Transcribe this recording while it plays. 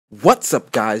What's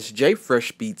up, guys?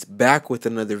 Jfresh Beats back with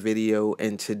another video,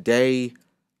 and today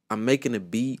I'm making a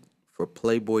beat for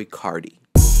Playboi Carti.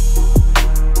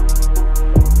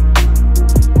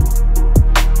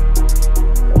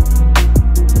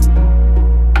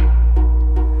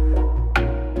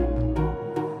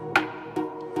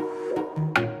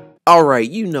 Alright,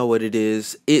 you know what it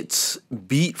is. It's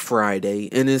Beat Friday,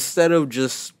 and instead of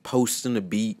just posting a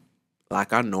beat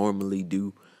like I normally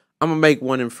do, I'm gonna make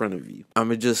one in front of you. I'm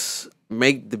gonna just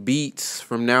make the beats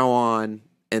from now on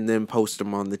and then post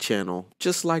them on the channel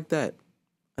just like that.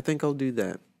 I think I'll do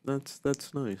that. That's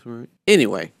nice, right?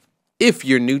 Anyway, if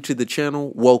you're new to the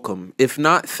channel, welcome. If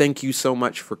not, thank you so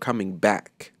much for coming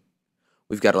back.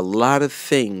 We've got a lot of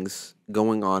things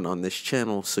going on this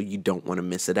channel, so you don't want to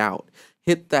miss it out.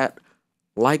 Hit that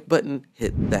like button,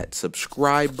 hit that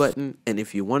subscribe button, and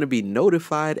if you want to be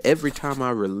notified every time I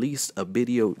release a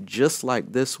video just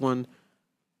like this one,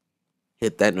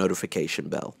 hit that notification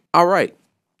bell. All right,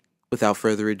 without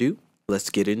further ado, let's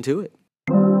get into it.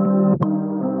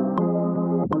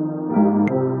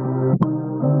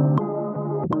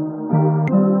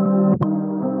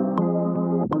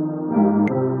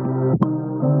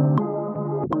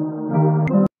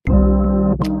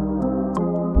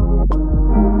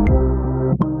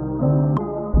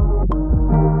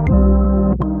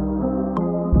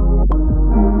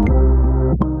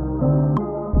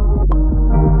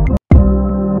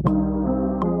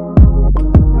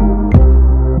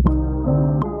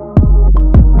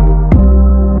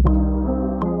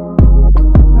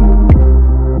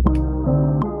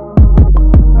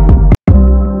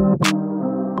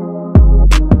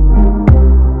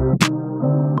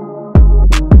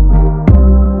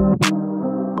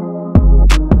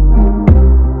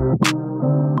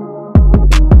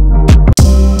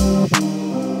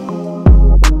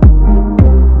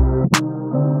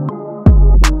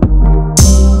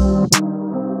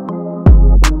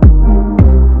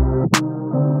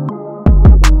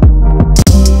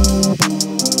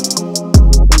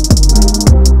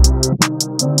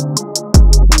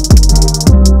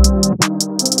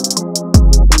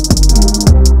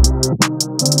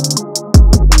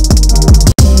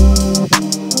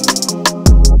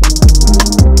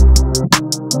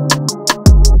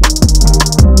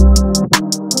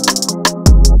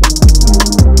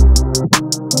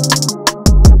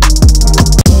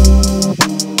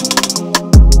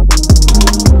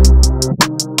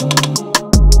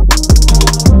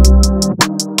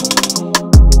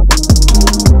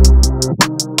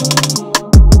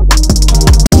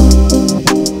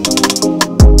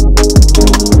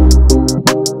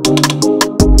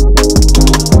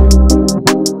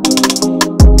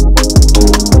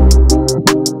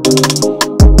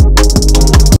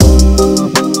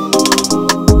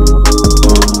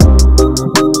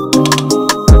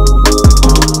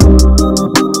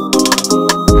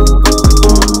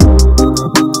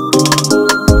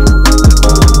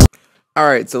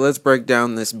 Alright, so let's break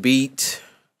down this beat.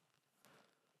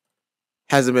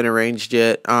 Hasn't been arranged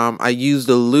yet. I used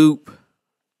a loop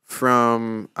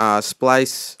from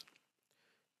Splice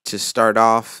to start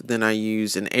off. Then I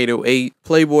used an 808.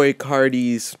 Playboi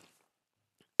Carti's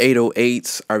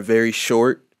 808s are very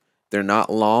short. They're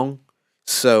not long.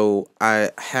 So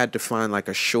I had to find like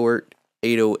a short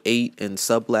 808 in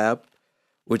Sublab,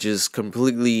 which is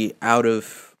completely out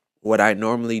of what I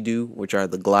normally do, which are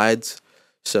the glides.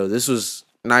 So this was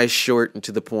nice, short, and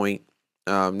to the point.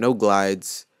 No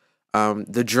glides.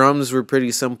 The drums were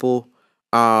pretty simple.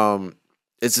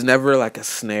 It's never like a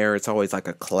snare. It's always like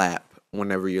a clap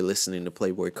whenever you're listening to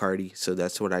Playboi Carti. So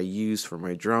that's what I use for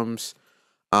my drums.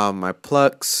 My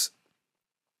plucks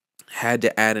had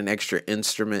to add an extra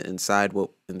instrument inside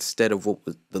instead of what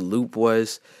the loop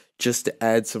was, just to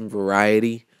add some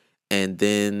variety. And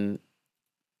then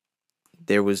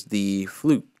there was the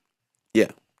flute. Yeah.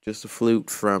 Just a flute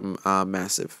from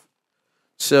Massive.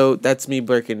 So that's me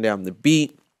breaking down the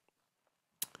beat.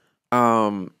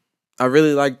 I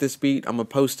really like this beat. I'm going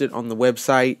to post it on the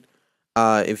website.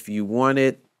 If you want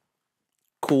it,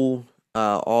 cool.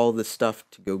 All the stuff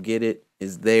to go get it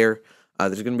is there.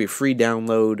 There's going to be a free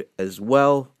download as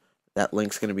well. That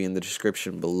link's going to be in the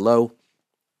description below.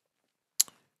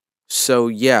 So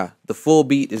yeah, the full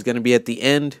beat is going to be at the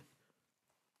end.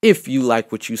 If you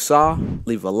like what you saw,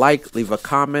 leave a like, leave a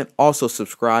comment, also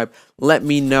subscribe. Let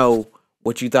me know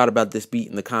what you thought about this beat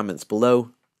in the comments below.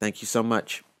 Thank you so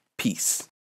much. Peace.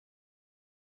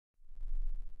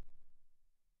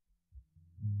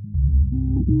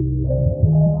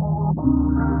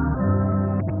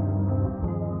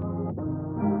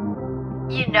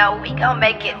 You know we gon'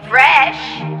 make it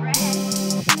fresh.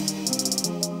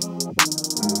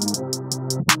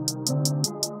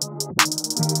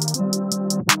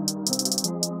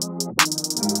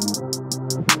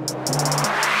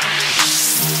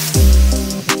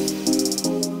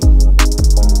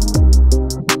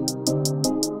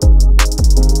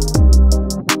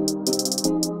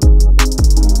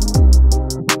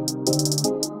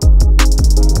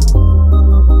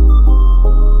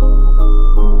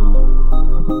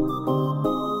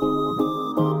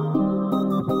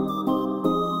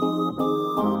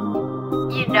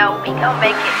 We gon'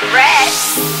 make it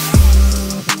fresh.